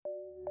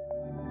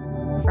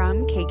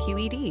from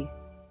KQED.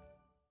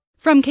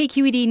 From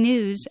KQED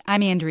News,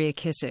 I'm Andrea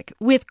Kissick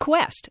with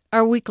Quest,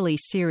 our weekly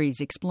series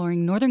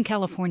exploring Northern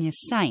California's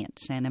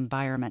science and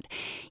environment.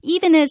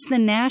 Even as the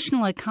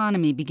national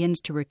economy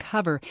begins to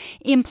recover,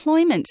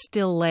 employment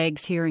still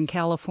lags here in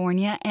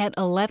California at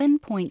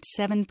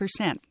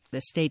 11.7%.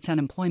 The state's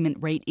unemployment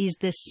rate is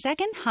the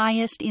second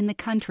highest in the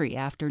country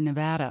after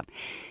Nevada.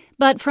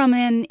 But from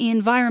an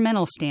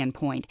environmental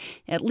standpoint,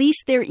 at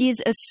least there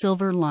is a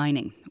silver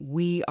lining.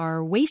 We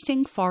are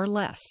wasting far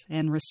less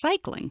and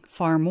recycling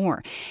far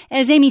more.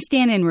 As Amy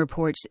Standen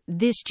reports,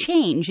 this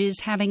change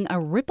is having a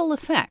ripple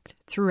effect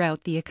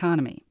throughout the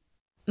economy.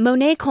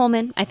 Monet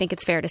Coleman, I think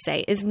it's fair to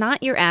say, is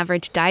not your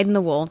average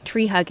dyed-in-the-wool,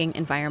 tree-hugging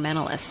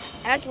environmentalist.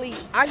 Actually,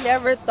 I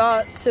never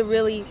thought to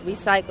really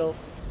recycle,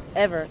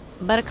 ever.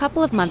 But a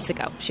couple of months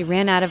ago, she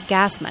ran out of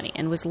gas money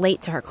and was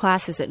late to her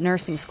classes at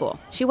nursing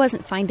school. She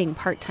wasn't finding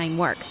part-time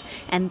work.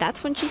 And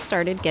that's when she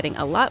started getting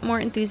a lot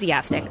more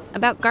enthusiastic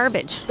about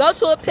garbage. Go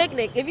to a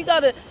picnic. If you go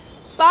to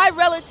 5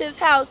 relatives'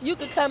 house, you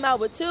could come out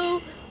with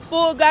 2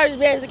 full garbage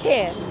bags of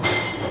cans.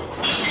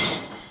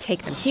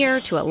 Take them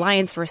here to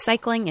Alliance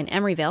Recycling in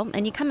Emeryville,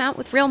 and you come out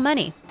with real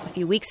money. A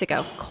few weeks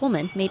ago,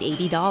 Coleman made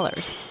 $80.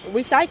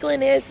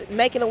 Recycling is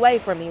making a way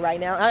for me right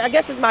now. I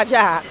guess it's my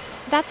job.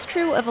 That's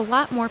true of a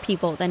lot more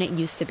people than it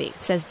used to be,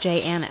 says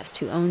Jay Annist,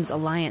 who owns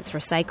Alliance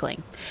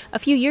Recycling. A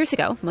few years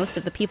ago, most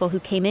of the people who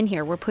came in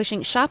here were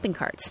pushing shopping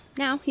carts.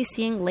 Now he's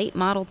seeing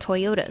late-model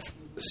Toyotas.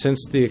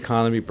 Since the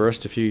economy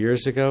burst a few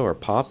years ago, or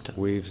popped,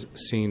 we've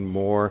seen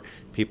more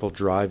people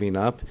driving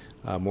up,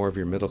 more of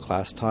your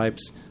middle-class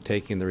types,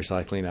 taking the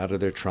recycling out of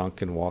their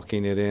trunk and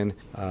walking it in.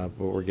 But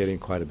we're getting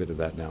quite a bit of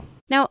that now.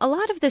 Now, a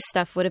lot of this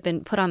stuff would have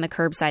been put on the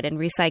curbside and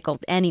recycled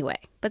anyway,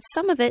 but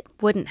some of it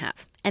wouldn't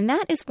have. And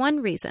that is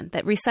one reason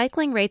that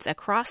recycling rates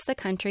across the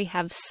country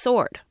have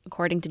soared,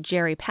 according to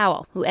Jerry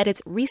Powell, who edits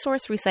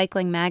Resource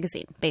Recycling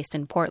magazine based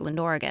in Portland,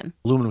 Oregon.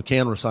 Aluminum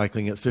can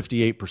recycling at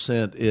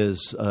 58%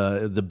 is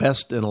the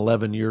best in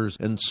 11 years,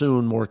 and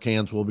soon more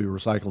cans will be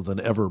recycled than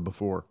ever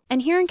before.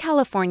 And here in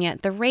California,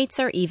 the rates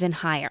are even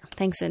higher,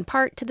 thanks in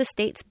part to the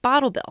state's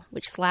bottle bill,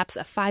 which slaps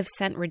a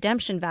 5-cent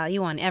redemption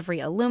value on every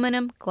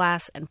aluminum,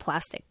 glass, and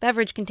plastic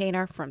beverage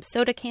container from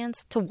soda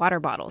cans to water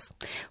bottles.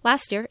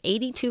 Last year,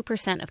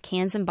 82% of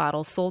cans and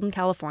bottles sold in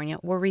California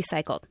were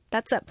recycled.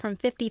 That's up from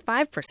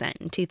 55%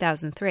 in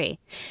 2003.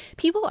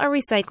 People are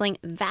recycling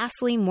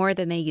vastly more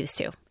than they used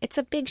to. It's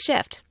a big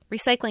shift.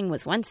 Recycling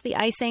was once the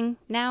icing,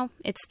 now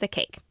it's the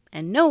cake.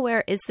 And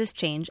nowhere is this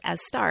change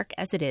as stark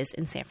as it is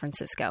in San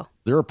Francisco.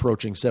 They're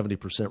approaching 70%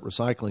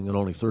 recycling and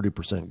only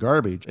 30%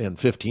 garbage. And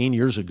 15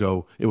 years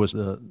ago, it was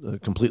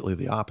completely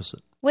the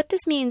opposite. What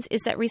this means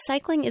is that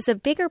recycling is a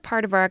bigger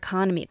part of our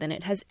economy than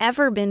it has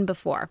ever been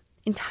before.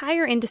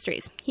 Entire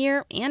industries,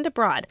 here and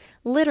abroad,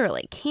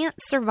 literally can't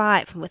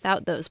survive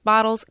without those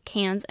bottles,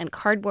 cans, and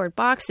cardboard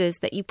boxes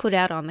that you put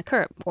out on the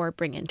curb or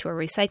bring into a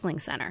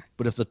recycling center.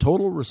 But if the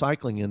total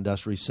recycling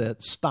industry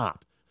said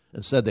stop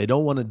and said they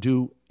don't want to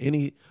do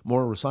any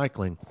more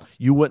recycling,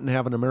 you wouldn't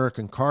have an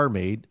American car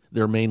made.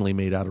 They're mainly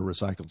made out of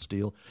recycled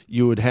steel.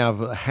 You would have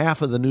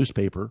half of the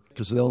newspaper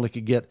because they only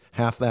could get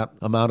half that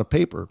amount of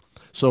paper.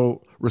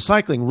 So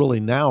recycling really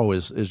now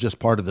is just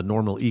part of the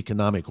normal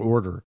economic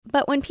order.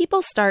 But when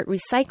people start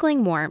recycling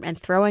more and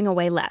throwing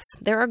away less,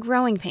 there are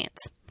growing pains.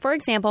 For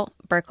example,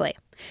 Berkeley.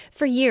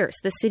 For years,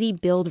 the city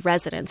billed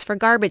residents for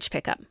garbage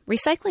pickup.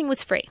 Recycling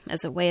was free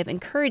as a way of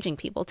encouraging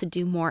people to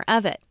do more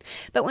of it.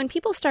 But when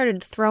people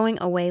started throwing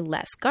away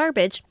less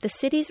garbage, the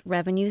city's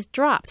revenues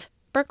dropped.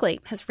 Berkeley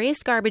has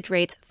raised garbage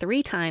rates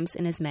 3 times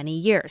in as many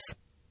years.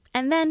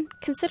 And then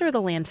consider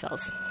the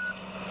landfills.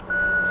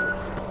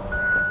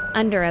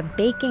 Under a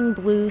baking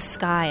blue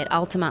sky at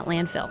Altamont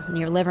Landfill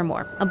near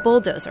Livermore, a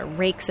bulldozer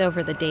rakes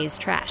over the day's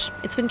trash.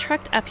 It's been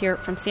trucked up here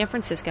from San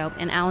Francisco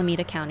and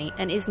Alameda County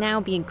and is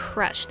now being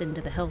crushed into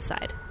the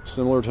hillside.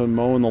 Similar to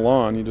mowing the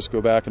lawn, you just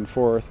go back and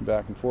forth and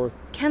back and forth.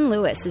 Ken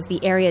Lewis is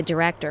the area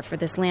director for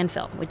this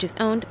landfill, which is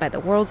owned by the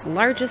world's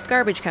largest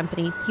garbage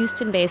company,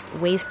 Houston-based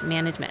Waste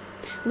Management.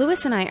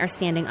 Lewis and I are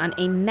standing on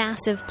a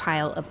massive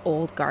pile of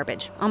old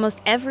garbage,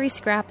 almost every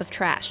scrap of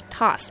trash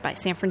tossed by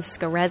San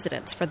Francisco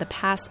residents for the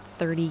past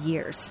 30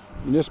 years.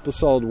 Municipal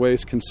solid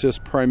waste consists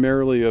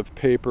primarily of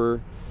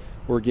paper,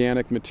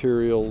 organic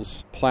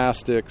materials,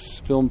 plastics,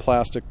 film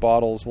plastic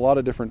bottles, a lot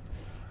of different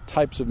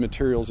types of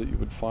materials that you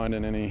would find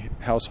in any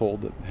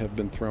household that have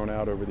been thrown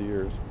out over the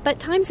years. But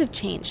times have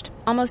changed.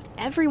 Almost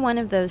every one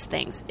of those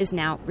things is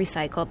now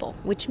recyclable,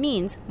 which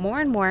means more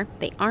and more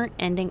they aren't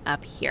ending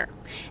up here.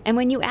 And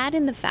when you add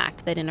in the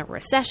fact that in a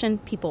recession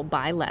people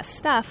buy less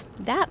stuff,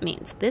 that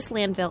means this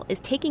landfill is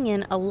taking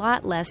in a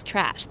lot less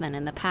trash than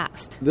in the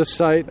past. This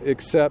site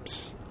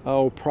accepts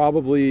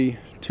probably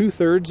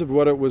 2/3 of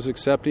what it was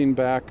accepting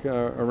back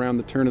around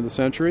the turn of the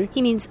century.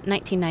 He means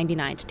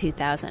 1999 to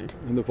 2000.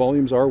 And the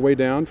volumes are way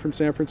down from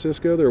San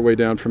Francisco. They're way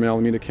down from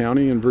Alameda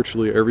County in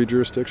virtually every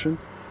jurisdiction.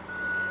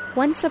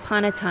 Once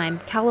upon a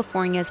time,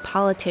 California's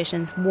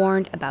politicians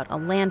warned about a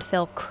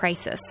landfill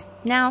crisis.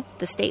 Now,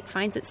 the state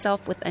finds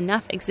itself with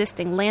enough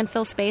existing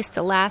landfill space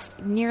to last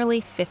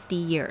nearly 50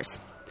 years.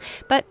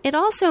 But it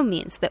also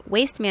means that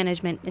waste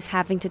management is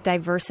having to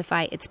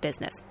diversify its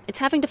business. It's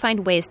having to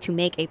find ways to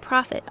make a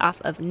profit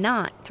off of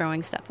not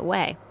throwing stuff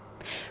away.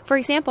 For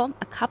example,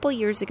 a couple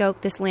years ago,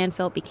 this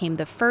landfill became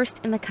the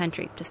first in the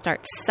country to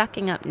start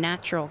sucking up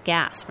natural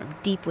gas from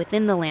deep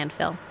within the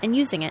landfill and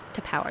using it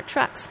to power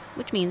trucks,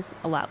 which means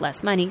a lot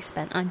less money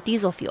spent on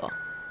diesel fuel.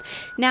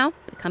 Now,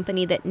 the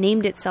company that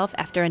named itself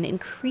after an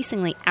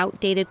increasingly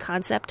outdated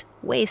concept,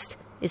 Waste,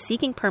 is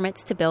seeking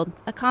permits to build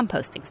a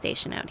composting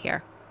station out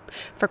here.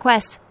 For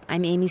Quest,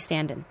 I'm Amy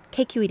Standen,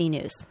 KQED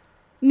News.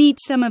 Meet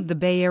some of the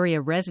Bay Area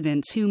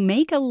residents who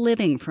make a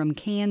living from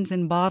cans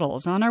and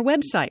bottles on our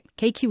website,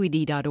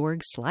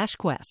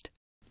 kqed.org/quest.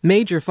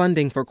 Major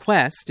funding for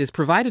Quest is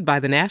provided by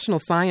the National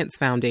Science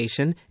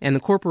Foundation and the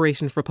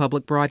Corporation for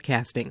Public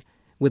Broadcasting,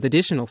 with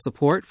additional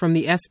support from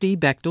the S.D.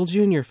 Bechtel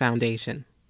Jr. Foundation.